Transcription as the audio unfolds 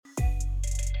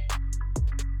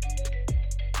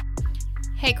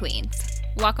Hey Queens,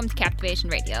 welcome to Captivation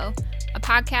Radio, a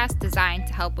podcast designed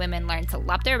to help women learn to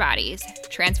love their bodies,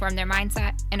 transform their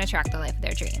mindset, and attract the life of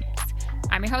their dreams.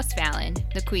 I'm your host, Fallon,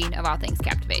 the queen of all things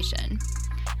captivation.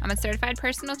 I'm a certified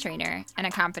personal trainer and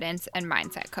a confidence and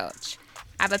mindset coach.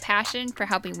 I have a passion for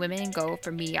helping women go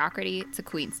from mediocrity to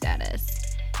queen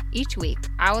status. Each week,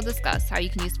 I will discuss how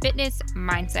you can use fitness,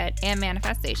 mindset, and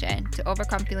manifestation to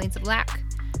overcome feelings of lack,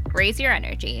 raise your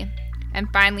energy, and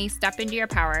finally step into your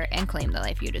power and claim the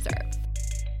life you deserve.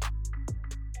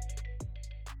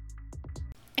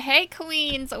 Hey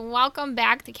Queens, welcome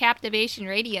back to Captivation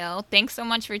Radio. Thanks so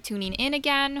much for tuning in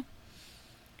again.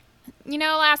 You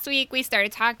know, last week we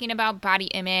started talking about body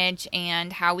image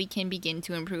and how we can begin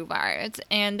to improve ours.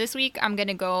 And this week I'm going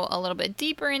to go a little bit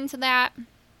deeper into that.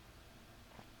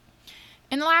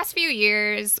 In the last few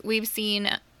years, we've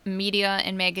seen media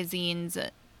and magazines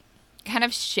kind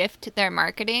of shift their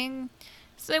marketing.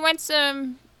 So they went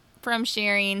from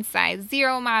sharing size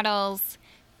 0 models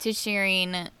to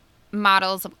sharing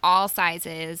models of all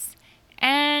sizes,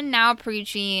 and now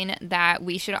preaching that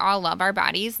we should all love our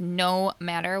bodies no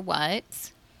matter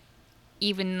what,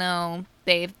 even though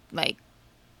they've been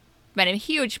a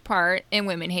huge part in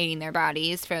women hating their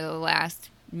bodies for the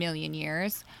last million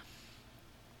years.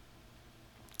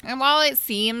 And while it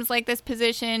seems like this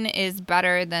position is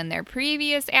better than their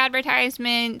previous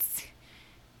advertisements,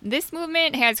 this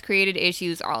movement has created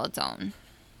issues all its own.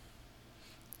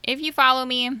 If you follow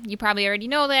me, you probably already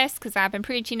know this because I've been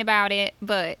preaching about it,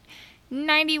 but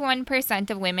 91%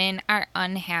 of women are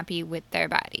unhappy with their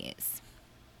bodies.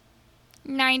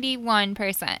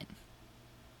 91%.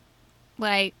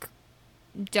 Like,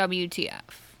 WTF.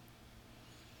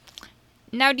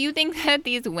 Now, do you think that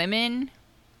these women,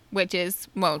 which is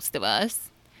most of us,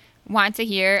 want to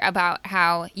hear about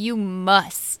how you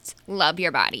must love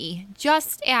your body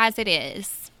just as it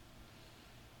is?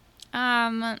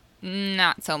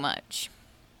 Not so much.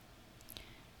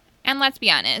 And let's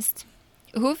be honest,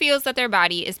 who feels that their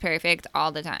body is perfect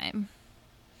all the time?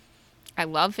 I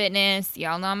love fitness.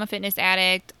 Y'all know I'm a fitness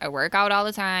addict. I work out all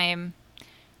the time.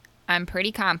 I'm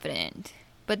pretty confident.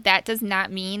 But that does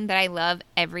not mean that I love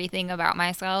everything about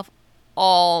myself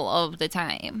all of the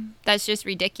time. That's just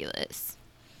ridiculous.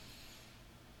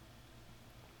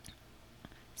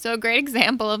 So a great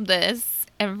example of this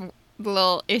and the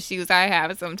little issues I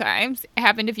have sometimes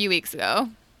happened a few weeks ago.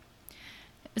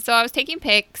 So I was taking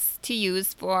pics to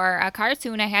use for a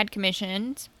cartoon I had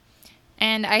commissioned,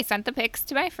 and I sent the pics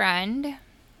to my friend,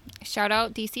 shout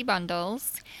out DC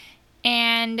Bundles,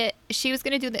 and she was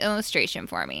going to do the illustration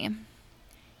for me.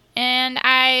 And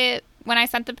when I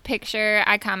sent the picture,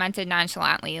 I commented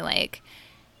nonchalantly, like,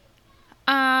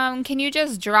 can you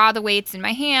just draw the weights in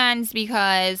my hands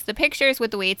because the pictures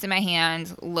with the weights in my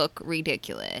hands look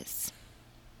ridiculous.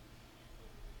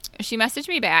 She messaged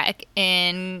me back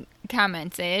and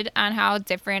commented on how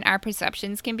different our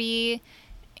perceptions can be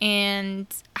and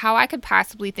how I could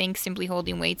possibly think simply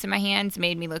holding weights in my hands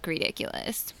made me look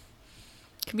ridiculous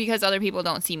because other people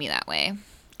don't see me that way.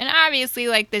 And obviously,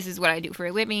 this is what I do for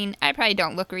a living. I probably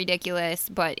don't look ridiculous,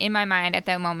 but in my mind at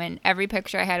that moment, every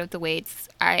picture I had with the weights,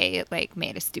 I,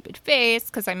 made a stupid face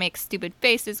because I make stupid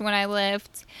faces when I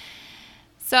lift.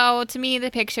 So, to me,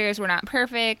 the pictures were not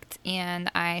perfect,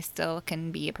 and I still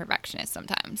can be a perfectionist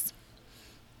sometimes.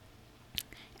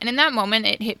 And in that moment,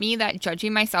 it hit me that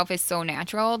judging myself is so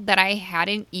natural that I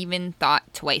hadn't even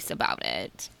thought twice about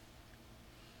it.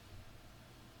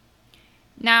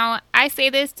 Now, I say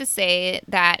this to say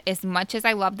that as much as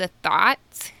I love the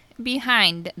thought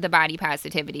behind the body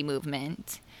positivity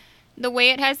movement, the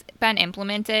way it has been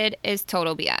implemented is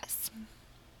total BS.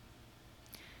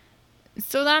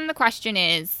 So then the question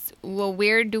is, well,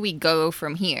 where do we go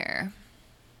from here?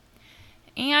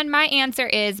 And my answer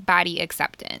is body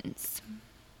acceptance.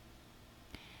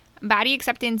 Body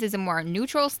acceptance is a more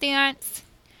neutral stance.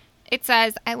 It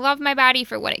says, I love my body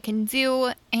for what it can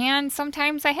do, and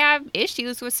sometimes I have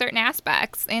issues with certain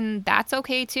aspects, and that's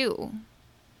okay too.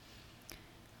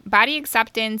 Body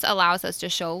acceptance allows us to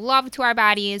show love to our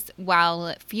bodies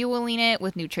while fueling it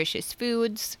with nutritious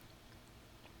foods.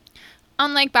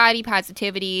 Unlike body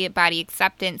positivity, body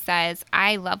acceptance says,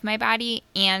 I love my body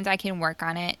and I can work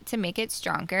on it to make it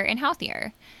stronger and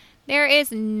healthier. There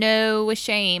is no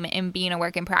shame in being a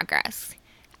work in progress.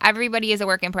 Everybody is a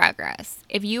work in progress.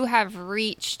 If you have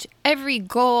reached every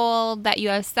goal that you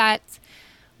have set,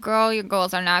 girl, your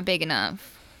goals are not big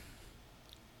enough.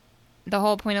 The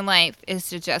whole point of life is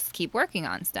to just keep working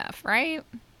on stuff, right?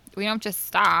 We don't just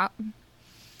stop.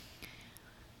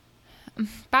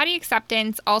 Body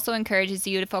acceptance also encourages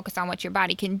you to focus on what your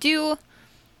body can do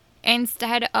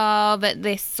instead of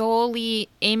the solely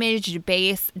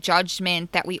image-based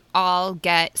judgment that we all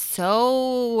get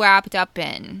so wrapped up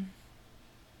in.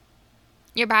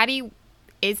 Your body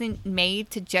isn't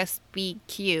made to just be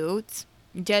cute,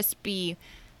 just be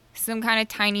some kind of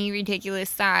tiny, ridiculous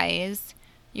size.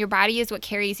 Your body is what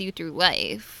carries you through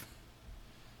life.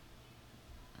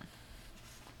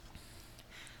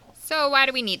 So why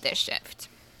do we need this shift?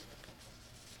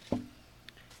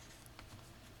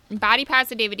 Body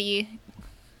positivity,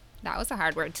 that was a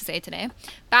hard word to say today.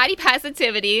 Body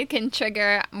positivity can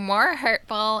trigger more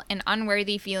hurtful and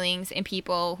unworthy feelings in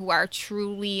people who are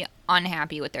truly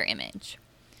unhappy with their image.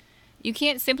 You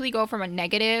can't simply go from a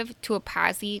negative to a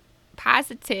positive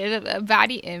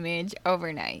body image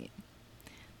overnight.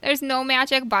 There's no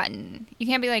magic button. You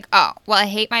can't be like, oh, well, I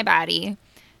hate my body.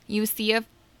 You see a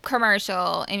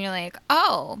commercial and you're like,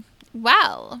 oh,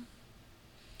 well,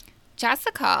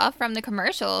 Jessica from the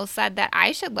commercial said that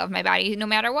I should love my body no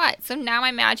matter what, so now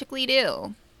I magically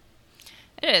do.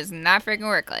 It does not freaking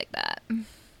work like that.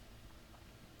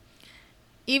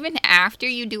 Even after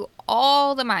you do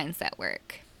all the mindset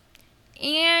work,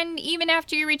 and even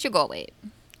after you reach your goal weight,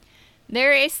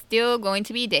 there is still going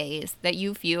to be days that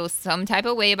you feel some type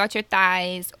of way about your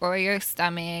thighs or your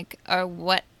stomach or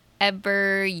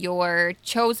whatever your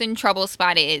chosen trouble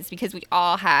spot is, because we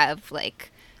all have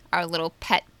like our little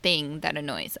pet thing that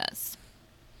annoys us.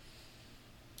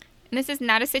 And this is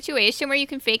not a situation where you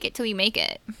can fake it till you make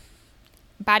it.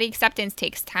 Body acceptance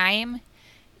takes time,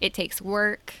 it takes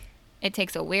work, it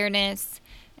takes awareness,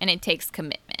 and it takes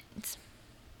commitment.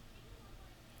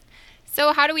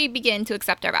 So how do we begin to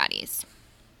accept our bodies?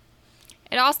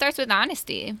 It all starts with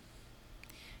honesty.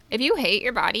 If you hate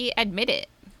your body, admit it.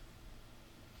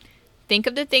 Think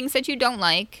of the things that you don't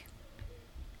like,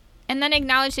 and then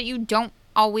acknowledge that you don't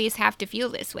always have to feel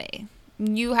this way.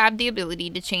 You have the ability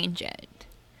to change it.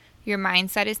 Your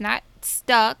mindset is not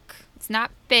stuck. It's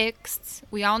not fixed.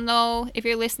 We all know, if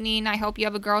you're listening, I hope you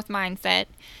have a growth mindset.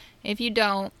 If you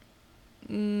don't,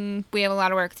 we have a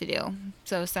lot of work to do.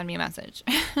 So send me a message.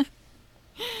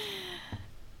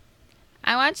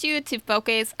 I want you to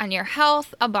focus on your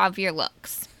health above your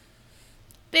looks.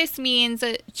 This means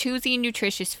choosing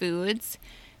nutritious foods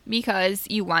because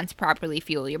you want to properly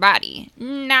fuel your body,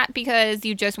 not because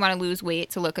you just want to lose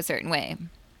weight to look a certain way.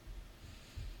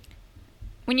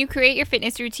 When you create your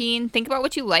fitness routine, think about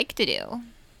what you like to do.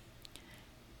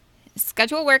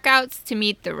 Schedule workouts to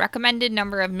meet the recommended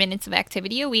number of minutes of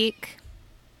activity a week.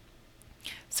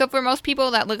 So for most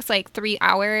people, that looks like 3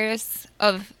 hours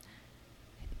of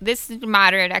this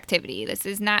moderate activity. This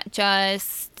is not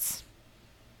just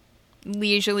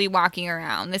leisurely walking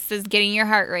around. This is getting your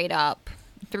heart rate up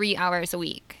 3 hours a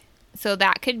week. So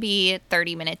that could be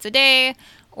 30 minutes a day,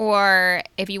 or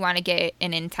if you want to get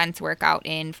an intense workout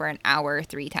in for an hour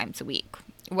 3 times a week.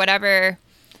 Whatever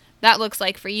that looks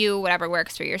like for you, whatever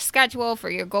works for your schedule, for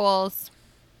your goals.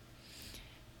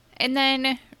 And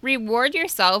then reward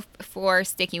yourself for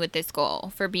sticking with this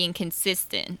goal, for being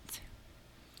consistent.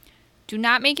 Do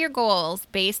not make your goals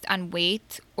based on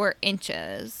weight or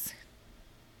inches.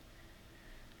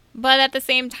 But at the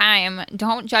same time,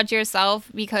 don't judge yourself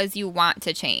because you want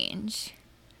to change.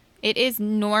 It is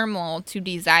normal to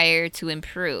desire to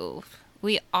improve.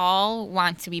 We all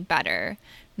want to be better.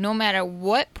 No matter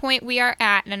what point we are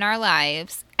at in our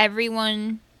lives,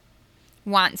 everyone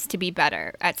wants to be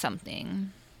better at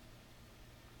something.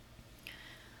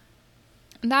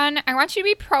 Then I want you to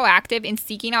be proactive in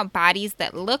seeking out bodies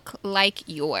that look like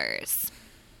yours.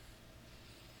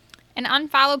 And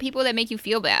unfollow people that make you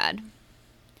feel bad.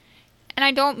 And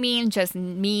I don't mean just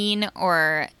mean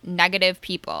or negative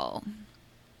people.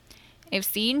 If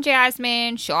seeing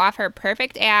Jasmine show off her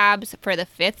perfect abs for the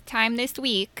 5th time this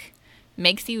week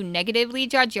makes you negatively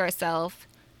judge yourself,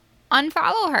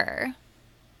 unfollow her.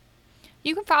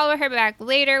 You can follow her back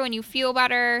later when you feel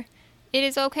better. It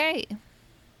is okay.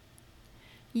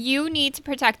 You need to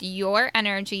protect your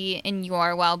energy and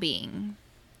your well-being.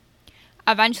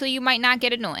 Eventually, you might not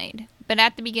get annoyed, but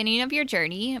at the beginning of your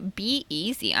journey, be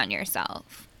easy on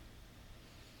yourself.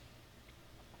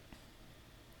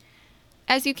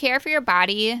 As you care for your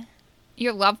body,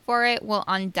 your love for it will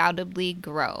undoubtedly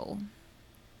grow.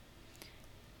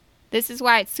 This is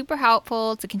why it's super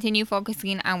helpful to continue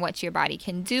focusing on what your body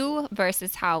can do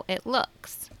versus how it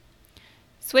looks.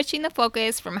 Switching the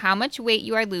focus from how much weight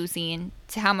you are losing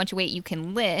to how much weight you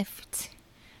can lift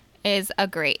is a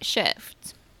great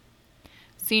shift.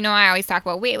 So, I always talk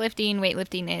about weightlifting.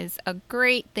 Weightlifting is a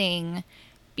great thing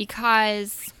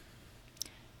because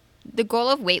the goal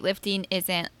of weightlifting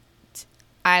isn't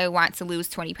I want to lose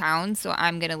 20 pounds, so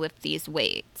I'm going to lift these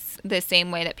weights. The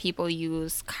same way that people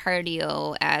use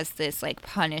cardio as this like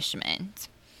punishment.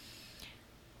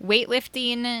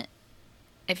 Weightlifting,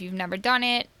 if you've never done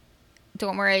it,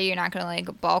 don't worry, you're not going to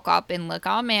like bulk up and look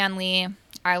all manly.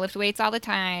 I lift weights all the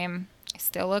time. I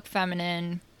still look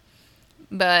feminine,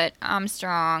 but I'm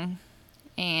strong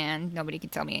and nobody can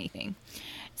tell me anything.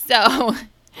 So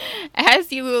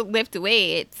as you lift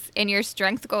weights and your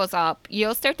strength goes up,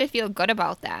 you'll start to feel good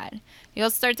about that. You'll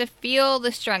start to feel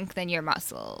the strength in your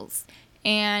muscles.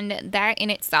 And that in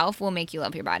itself will make you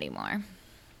love your body more.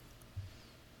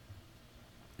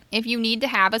 If you need to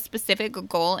have a specific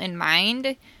goal in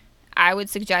mind, I would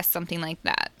suggest something like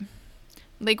that.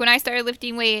 Like when I started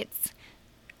lifting weights,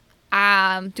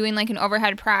 doing like an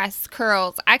overhead press,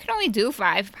 curls, I could only do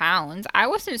 5 pounds. I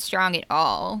wasn't strong at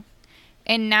all.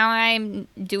 And now I'm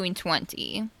doing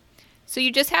 20. So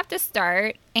you just have to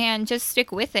start and just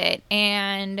stick with it.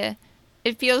 And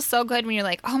it feels so good when you're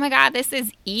like, oh my God, this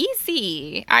is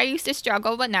easy. I used to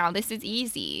struggle, but now this is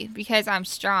easy because I'm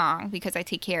strong, because I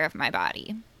take care of my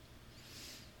body.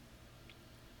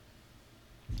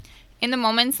 In the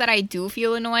moments that I do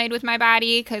feel annoyed with my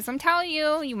body, because I'm telling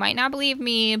you, you might not believe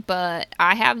me, but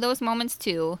I have those moments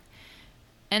too.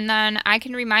 And then I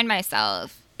can remind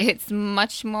myself, it's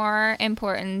much more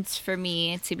important for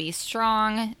me to be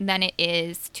strong than it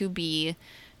is to be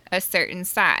a certain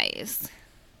size.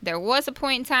 There was a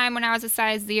point in time when I was a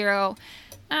size 0.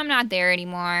 I'm not there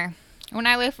anymore. When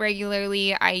I lift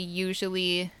regularly, I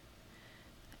usually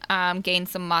gain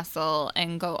some muscle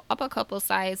and go up a couple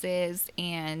sizes.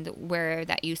 And where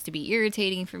that used to be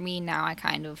irritating for me, now I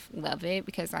kind of love it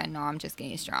because I know I'm just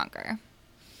getting stronger.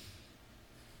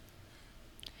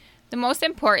 The most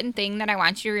important thing that I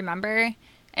want you to remember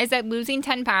is that losing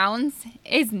 10 pounds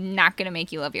is not going to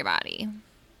make you love your body.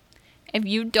 If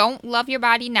you don't love your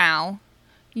body now,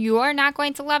 you are not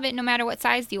going to love it no matter what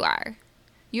size you are.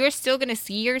 You're still going to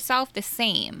see yourself the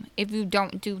same if you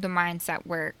don't do the mindset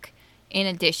work in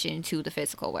addition to the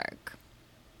physical work.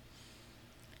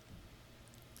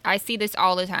 I see this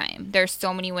all the time. There's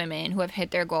so many women who have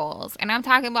hit their goals. And I'm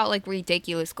talking about like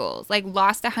ridiculous goals. Like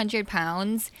lost 100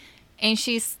 pounds. And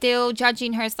she's still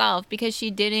judging herself because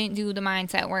she didn't do the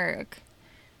mindset work.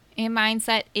 And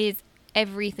mindset is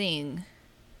everything.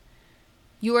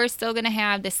 You are still going to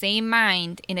have the same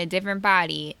mind in a different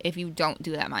body if you don't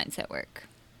do that mindset work.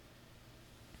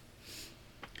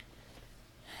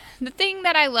 The thing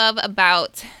that I love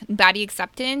about body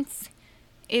acceptance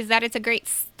is that it's a great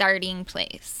starting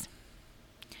place.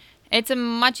 It's a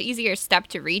much easier step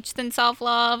to reach than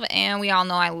self-love, and we all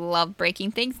know I love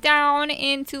breaking things down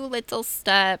into little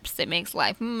steps. It makes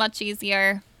life much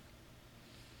easier.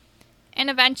 And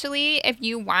eventually, if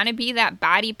you want to be that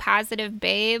body positive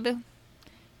babe,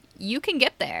 you can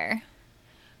get there.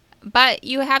 But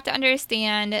you have to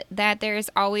understand that there's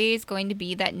always going to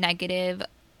be that negative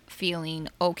feeling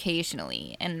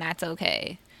occasionally, and that's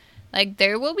okay. Like,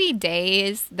 there will be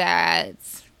days that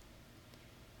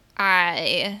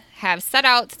I have set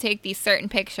out to take these certain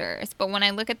pictures, but when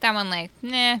I look at them, I'm like,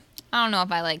 nah, I don't know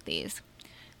if I like these.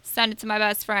 Send it to my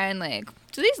best friend, like,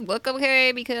 do these look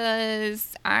okay?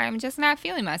 Because I'm just not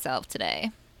feeling myself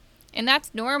today. And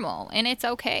that's normal, and it's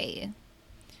okay.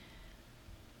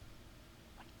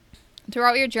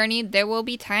 Throughout your journey, there will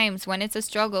be times when it's a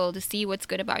struggle to see what's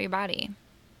good about your body.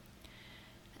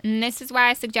 And this is why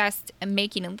I suggest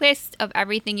making a list of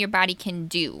everything your body can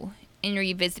do and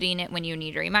revisiting it when you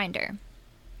need a reminder.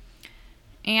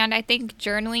 And I think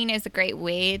journaling is a great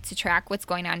way to track what's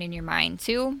going on in your mind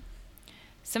too.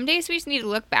 Some days we just need to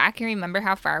look back and remember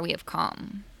how far we have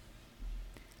come.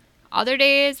 Other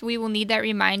days we will need that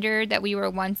reminder that we were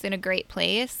once in a great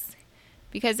place,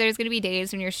 because there's going to be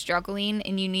days when you're struggling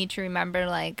and you need to remember,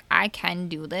 like, I can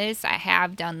do this, I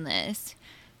have done this.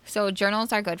 So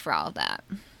journals are good for all of that.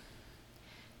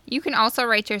 You can also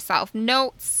write yourself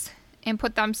notes and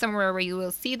put them somewhere where you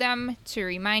will see them to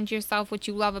remind yourself what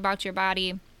you love about your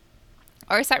body,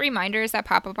 or set reminders that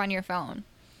pop up on your phone.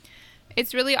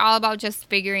 It's really all about just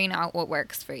figuring out what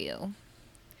works for you.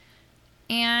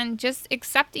 And just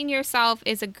accepting yourself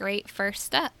is a great first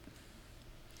step.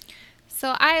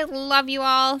 So I love you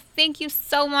all. Thank you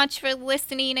so much for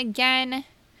listening again.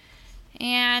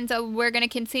 And we're going to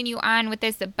continue on with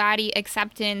this body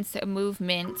acceptance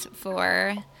movement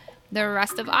for the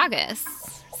rest of August.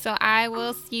 So I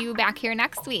will see you back here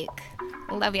next week.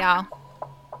 Love y'all.